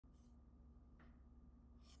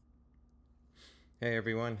Hey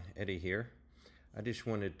everyone, Eddie here. I just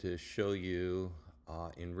wanted to show you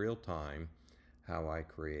in real time how I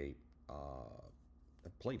create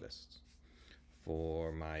playlists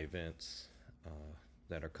for my events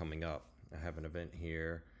that are coming up. I have an event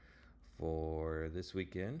here for this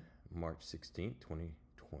weekend, March 16th,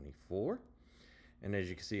 2024. And as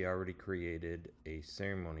you can see, I already created a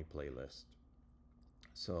ceremony playlist.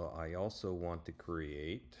 So I also want to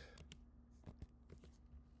create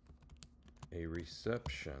a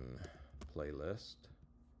reception playlist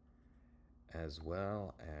as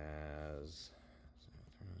well as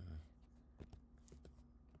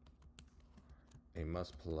a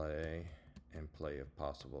must play and play if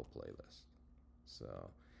possible playlist. So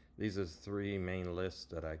these are the three main lists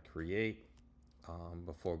that I create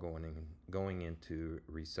before going into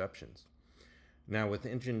receptions. Now with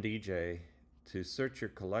Engine DJ, to search your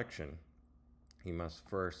collection, you must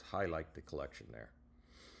first highlight the collection there.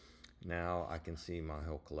 Now I can see my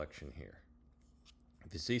whole collection here.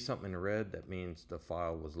 If you see something in red, that means the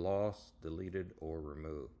file was lost, deleted, or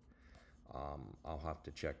removed. I'll have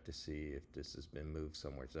to check to see if this has been moved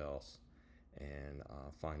somewhere else and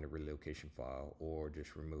find a relocation file, or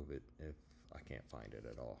just remove it if I can't find it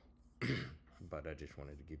at all. But I just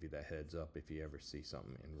wanted to give you that heads up if you ever see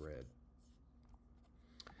something in red.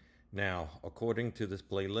 Now, according to this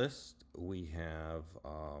playlist, we have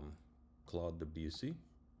Claude Debussy.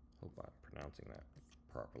 Hope I'm pronouncing that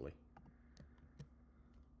properly.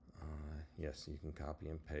 Yes, you can copy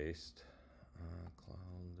and paste Claude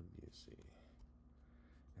Debussy.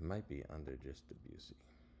 It might be under just Debussy.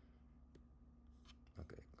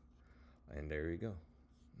 Okay, and there you go.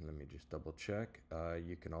 Let me just double check.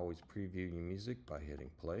 You can always preview your music by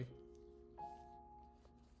hitting play.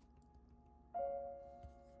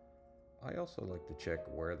 I also like to check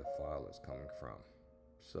where the file is coming from.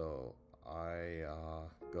 So I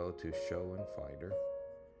go to Show and Finder,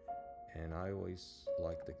 and I always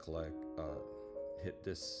like to hit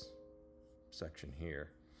this section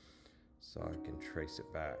here so I can trace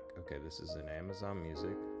it back. Okay, this is in Amazon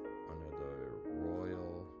Music under the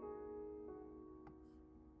Royal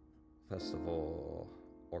Festival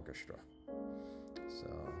Orchestra. So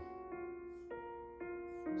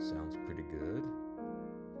sounds pretty good.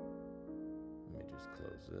 Let me just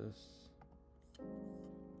close this.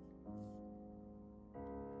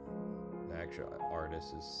 The actual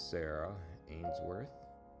artist is Sarah Ainsworth.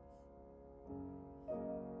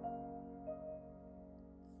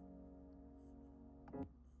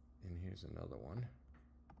 And here's another one.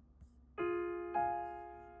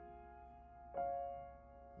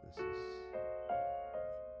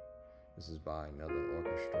 This is by another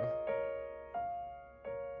orchestra.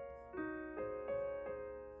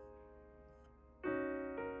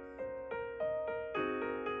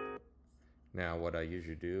 Now what I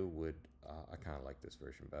usually do I kind of like this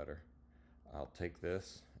version better. I'll take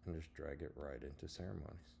this and just drag it right into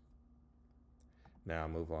ceremonies. Now I'll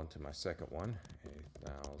move on to my second one,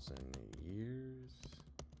 1,000 Years.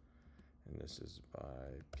 And this is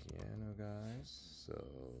by Piano Guys. So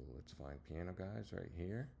let's find Piano Guys right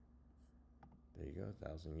here. There you go,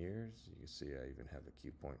 1,000 Years. You can see I even have a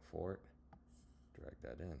cue point for it. Drag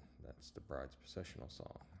that in. That's the Bride's Processional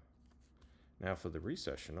song. Now for the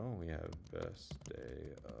recessional, we have Best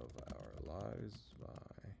Day of Our Lives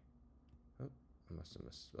by, oh, I must have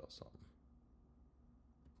misspelled something.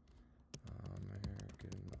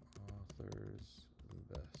 American Authors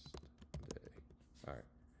Best Day. All right,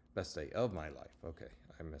 Best Day of My Life. Okay,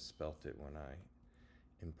 I misspelled it when I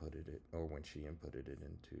inputted it, or when she inputted it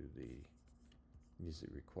into the music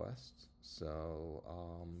requests. So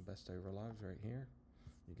Best Day of Our Lives right here.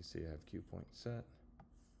 You can see I have cue point set.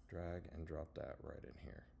 Drag and drop that right in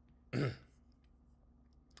here.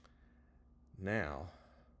 Now,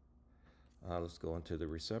 let's go into the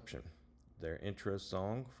reception. Their intro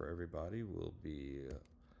song for everybody will be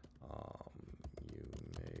You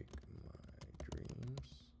Make My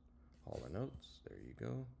Dreams. Hall & Oates, there you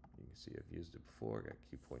go. You can see I've used it before, got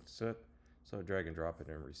cue point set. So drag and drop it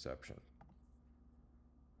in reception.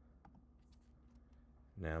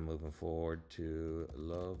 Now moving forward to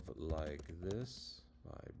Love Like This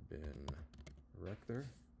by Ben Rector.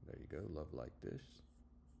 There you go, Love Like This.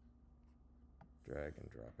 Drag and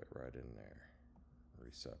drop it right in there.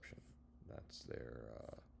 Reception. That's their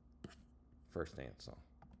first dance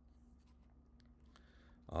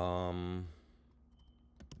song.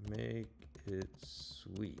 Make It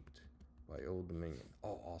Sweet by Old Dominion.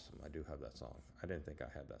 Oh, awesome. I do have that song. I didn't think I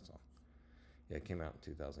had that song. Yeah, it came out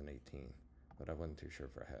in 2018, but I wasn't too sure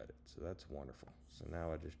if I had it. So that's wonderful. So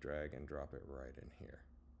now I just drag and drop it right in here.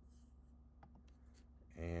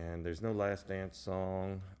 And And there's no Last Dance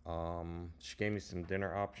song. She gave me some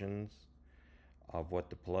dinner options of what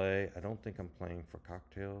to play. I don't think I'm playing for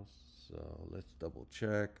cocktails, so let's double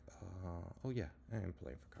check. Oh yeah, I am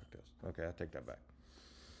playing for cocktails. Okay, I take that back.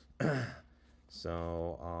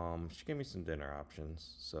 So she gave me some dinner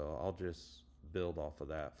options, so I'll just build off of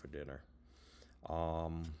that for dinner.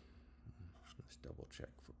 Let's double check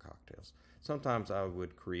for cocktails. Sometimes I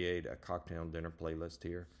would create a cocktail dinner playlist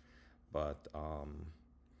here, but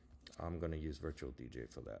I'm going to use Virtual DJ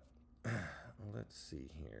for that. Let's see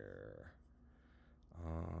here.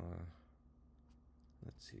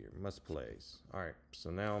 Let's see here. Must plays. All right, so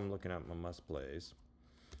now I'm looking at my must plays.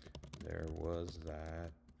 There was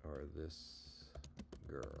that, or this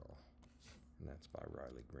girl, and that's by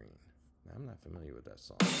Riley Green. Now, I'm not familiar with that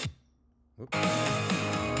song. Whoops.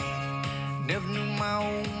 Never knew my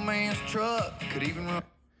old man's truck could even run.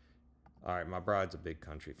 All right, my bride's a big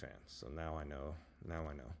country fan, so now I know. Now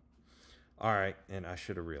I know. All right, and I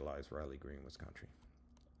should have realized Riley Green was country.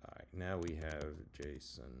 All right, now we have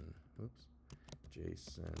Jason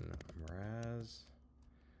Mraz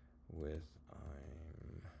with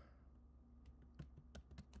I'm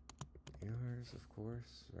Yours, of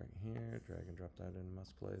course, right here. Drag and drop that in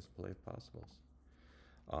Must Plays, Play of Possibles.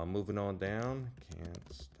 Moving on down,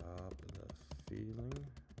 Can't Stop the Feeling,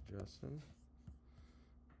 Justin.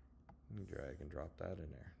 Drag and drop that in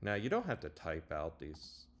there. Now, you don't have to type out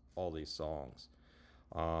all these songs.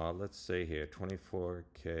 Let's say here,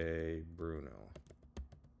 24K Bruno.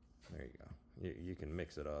 There you go. You can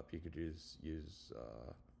mix it up. You could use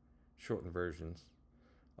shortened versions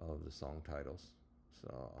of the song titles. So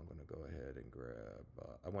I'm going to go ahead and grab,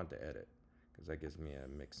 I want to edit because that gives me a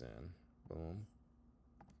mix in. Boom.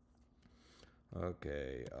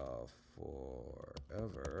 Okay,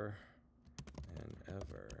 Forever and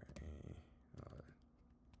Ever,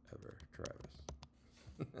 Ever Travis.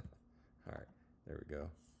 All right, there we go.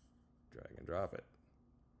 Drag and drop it.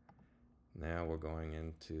 Now we're going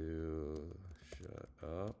into Shut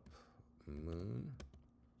Up Moon.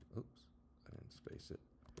 Oops, I didn't space it.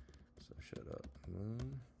 So Shut Up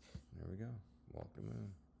Moon. There we go. Walk the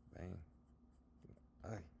Moon. Bang. I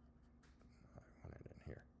want it in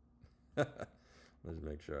here. Let's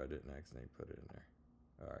make sure I didn't accidentally put it in there.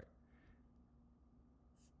 All right.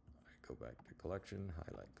 Go back to collection,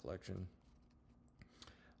 highlight collection.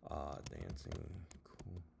 Dancing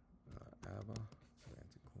Cool, ABBA,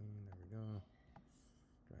 Dancing Queen, there we go.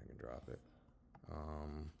 Drag and drop it.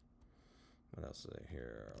 What else is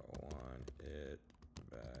here? Want It,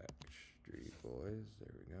 Backstreet Boys,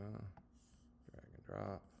 there we go. Drag and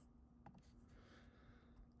drop.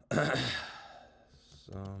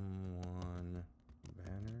 Someone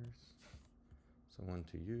Banners, Someone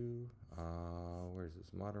to You. Where's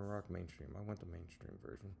this? Modern Rock Mainstream. I want the mainstream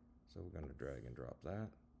version, so we're going to drag and drop that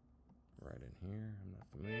right in here. I'm not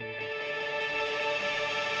familiar with it.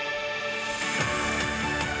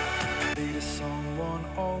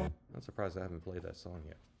 I'm surprised I haven't played that song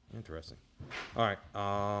yet. Interesting. All right.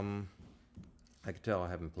 I can tell I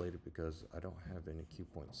haven't played it because I don't have any cue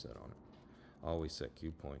points set on it. I always set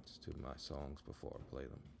cue points to my songs before I play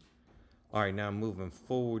them. All right, now moving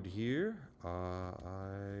forward here,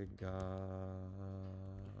 I got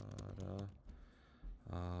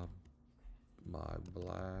my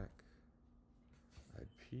Black Eyed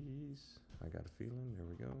Peas. I Got a Feeling. There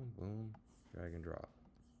we go. Boom. Drag and drop.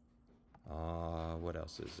 What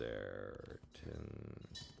else is there?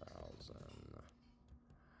 10,000.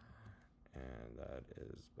 And that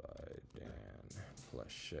is by Dan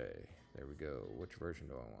Pleshay. There we go. Which version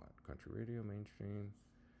do I want? Country radio, mainstream.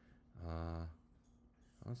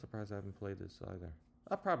 I'm surprised I haven't played this either.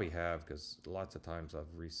 I probably have because lots of times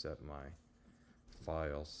I've reset my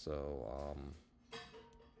files. So I'll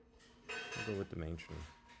go with the mainstream.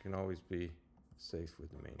 Can always be safe with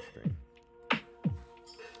the mainstream.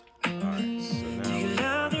 Alright, so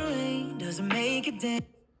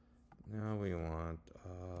now we want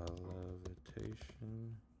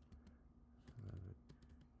Levitation.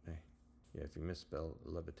 Hey, yeah, if you misspell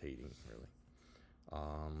levitating, really.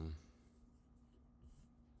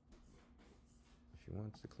 She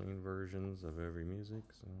wants the clean versions of every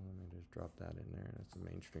music, so let me just drop that in there. That's the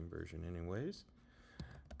mainstream version anyways.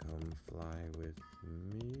 Come Fly With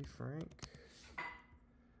Me, Frank.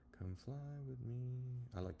 Come Fly With Me.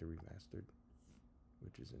 I like the remastered,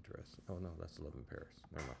 which is interesting. Oh no, that's Love in Paris.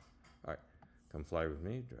 Never mind. All right, Come Fly With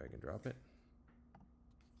Me, drag and drop it.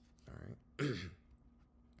 All right.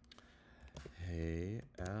 Hey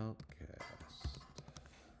Outcast.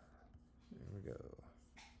 There we go.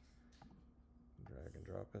 Drag and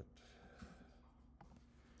drop it.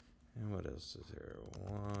 And what else is there?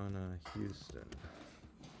 Wanna Houston.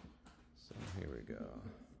 we go.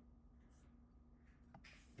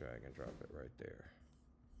 Drag and drop it right there.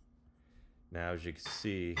 Now, as you can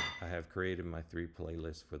see, I have created my 3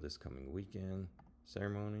 playlists for this coming weekend.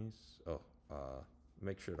 Ceremonies.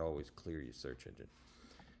 Make sure to always clear your search engine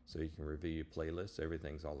so you can review your playlists.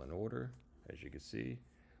 Everything's all in order. As you can see,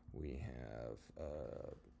 we have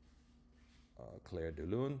Claire de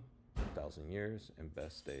Lune, 1,000 Years, and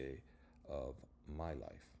Best Day of My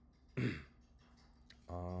Life.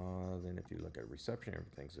 Then if you look at reception,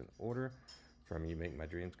 everything's in order. From You Make My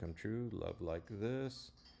Dreams Come True, Love Like This,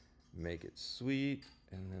 Make It Sweet,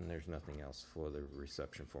 and then there's nothing else for the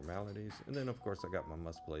reception formalities. And then of course I got my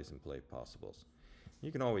must plays and play possibles.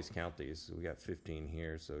 You can always count these. We got 15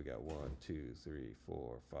 here, so we got 1, 2, 3,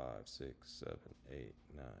 4, 5, 6, 7, 8,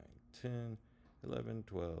 9, 10, 11,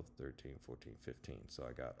 12, 13, 14, 15. So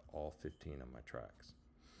I got all 15 of my tracks.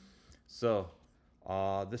 So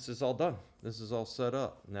this is all done. This is all set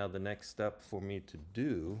up. Now the next step for me to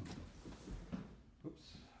do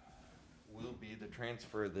will be to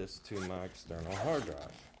transfer this to my external hard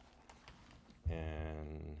drive.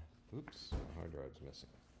 And oops, my hard drive's missing.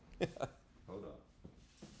 Hold on.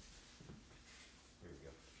 Here we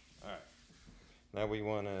go. All right. Now we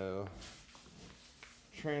want to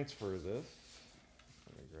transfer this.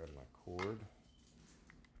 Let me grab my cord.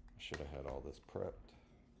 I should have had all this prepped.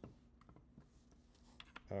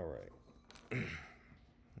 All right.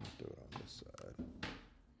 Let's do it on this side.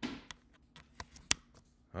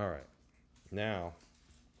 All right. Now,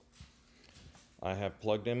 I have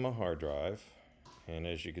plugged in my hard drive, and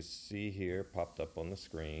as you can see here, popped up on the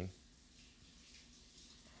screen.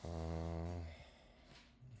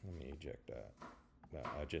 Let me eject that. No,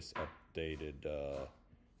 I just updated the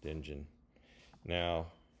engine. Now,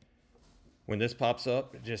 when this pops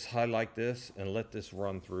up, just highlight this and let this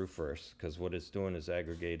run through first, because what it's doing is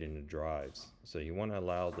aggregating the drives. So you want to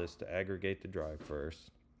allow this to aggregate the drive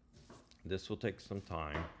first. This will take some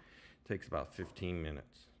time. Takes about 15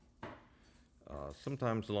 minutes.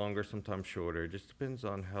 Sometimes longer, sometimes shorter. Just depends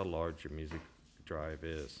on how large your music drive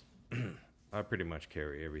is. I pretty much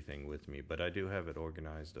carry everything with me, but I do have it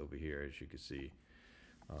organized over here, as you can see,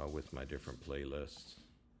 with my different playlists.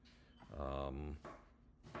 I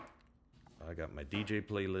got my DJ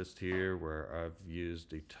playlist here where I've used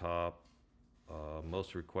the top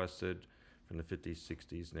most requested from the 50s,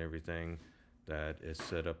 60s, and everything. That is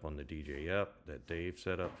set up on the DJ app that Dave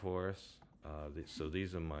set up for us. So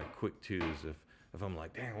these are my quick twos. If I'm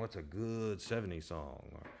like, damn, what's a good 70s song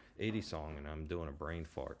or 80s song, and I'm doing a brain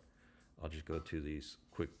fart, I'll just go to these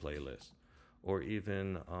quick playlists. Or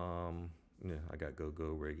even, I got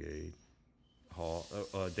go-go reggae,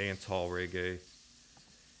 dance hall reggae,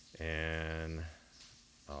 and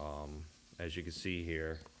as you can see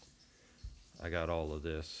here, I got all of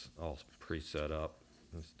this all pre-set up.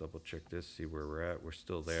 Let's double check this, see where we're at. We're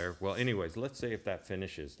still there. Well, anyways, let's say if that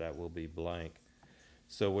finishes, that will be blank.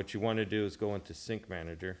 So what you want to do is go into Sync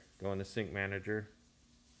Manager. Go into Sync Manager.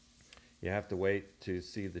 You have to wait to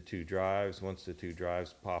see the 2 drives. Once the 2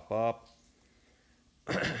 drives pop up,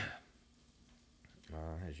 as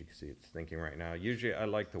you can see, it's thinking right now. Usually I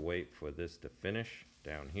like to wait for this to finish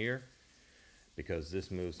down here because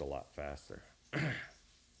this moves a lot faster.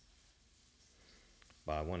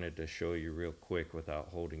 But I wanted to show you real quick without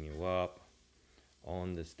holding you up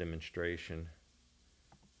on this demonstration.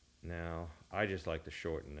 Now, I just like to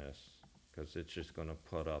shorten this because it's just going to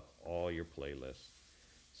put up all your playlists.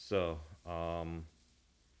 So,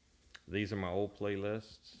 these are my old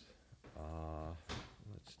playlists.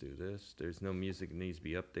 Let's do this. There's no music that needs to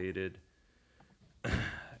be updated.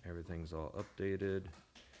 Everything's all updated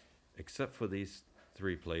except for these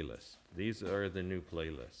 3 playlists. These are the new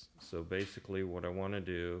playlists. So basically what I want to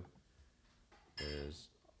do is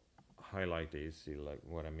highlight these. See like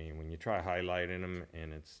what I mean? When you try highlighting them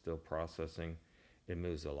and it's still processing, it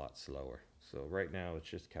moves a lot slower. So right now it's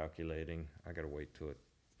just calculating. I gotta wait till it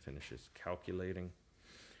finishes calculating.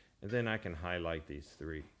 And then I can highlight these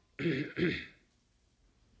 3.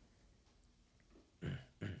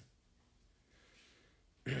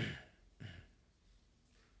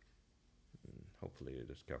 Hopefully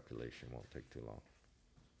this calculation won't take too long.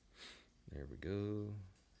 There we go.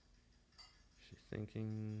 She's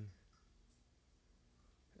thinking.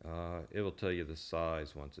 It will tell you the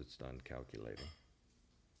size once it's done calculating.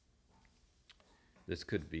 This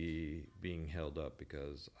could be being held up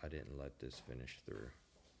because I didn't let this finish through.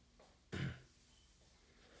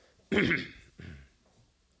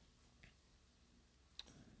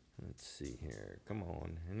 Let's see here. Come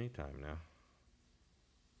on, anytime now.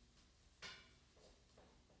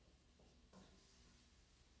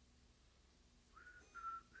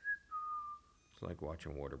 It's like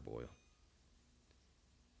watching water boil.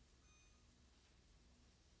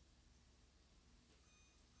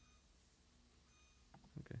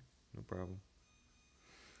 problem.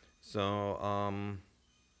 So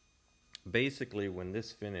basically when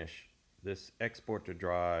this finish, this export to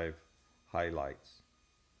drive highlights.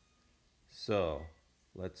 So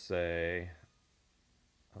let's say,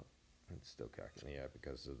 oh, it's still calculating, yeah,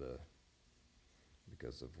 because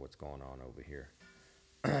of what's going on over here.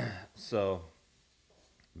 So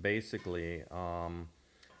basically,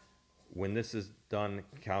 when this is done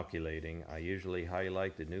calculating, I usually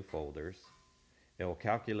highlight the new folders. It will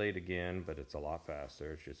calculate again, but it's a lot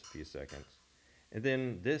faster. It's just a few seconds. And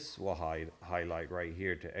then this will highlight right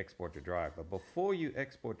here to export to drive. But before you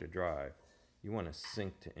export to drive, you want to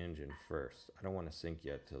sync to engine first. I don't want to sync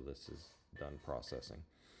yet till this is done processing.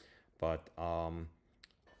 But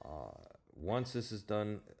once this is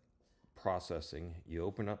done processing, you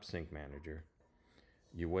open up Sync Manager.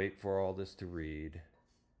 You wait for all this to read.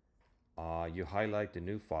 You highlight the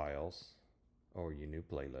new files or your new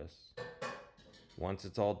playlists. Once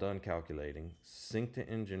it's all done calculating, sync to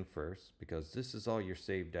engine first, because this is all your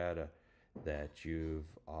saved data that you've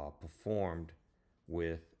performed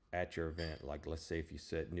with at your event. Like let's say if you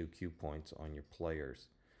set new cue points on your players,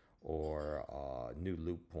 or new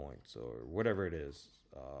loop points, or whatever it is.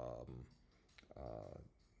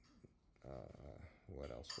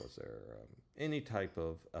 What else was there? Any type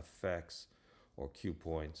of effects or cue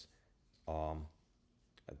points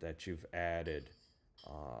that you've added,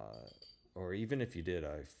 or even if you did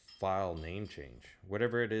a file name change,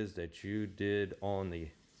 whatever it is that you did on the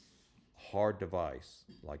hard device,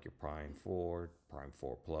 like your Prime 4, Prime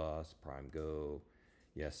 4 Plus, Prime Go,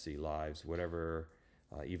 yes, C Lives, whatever,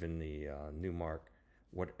 even the Newmark,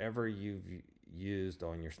 whatever you've used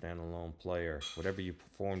on your standalone player, whatever you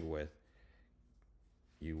performed with,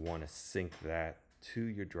 you want to sync that to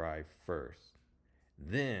your drive first.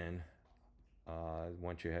 Then,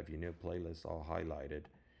 once you have your new playlist all highlighted,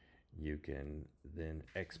 you can then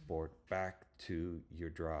export back to your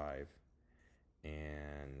drive,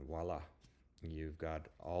 and voila, you've got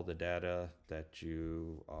all the data that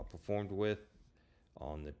you performed with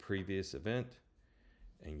on the previous event,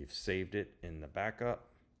 and you've saved it in the backup,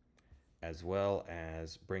 as well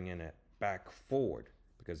as bringing it back forward.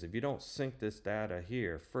 Because if you don't sync this data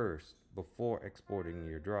here first before exporting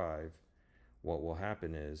your drive, what will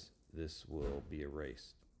happen is this will be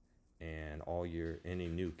erased, and all your any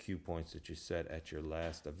new cue points that you set at your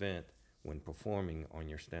last event when performing on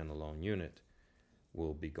your standalone unit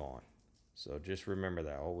will be gone. So just remember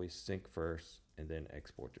that, always sync first and then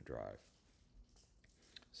export to drive.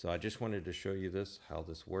 So I just wanted to show you this, how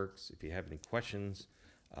this works. If you have any questions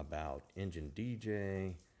about Engine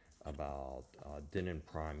DJ, about Denon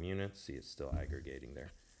Prime units, see it's still aggregating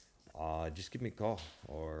there, just give me a call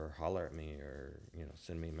or holler at me, or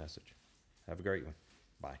send me a message. Have a great one.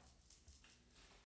 Bye.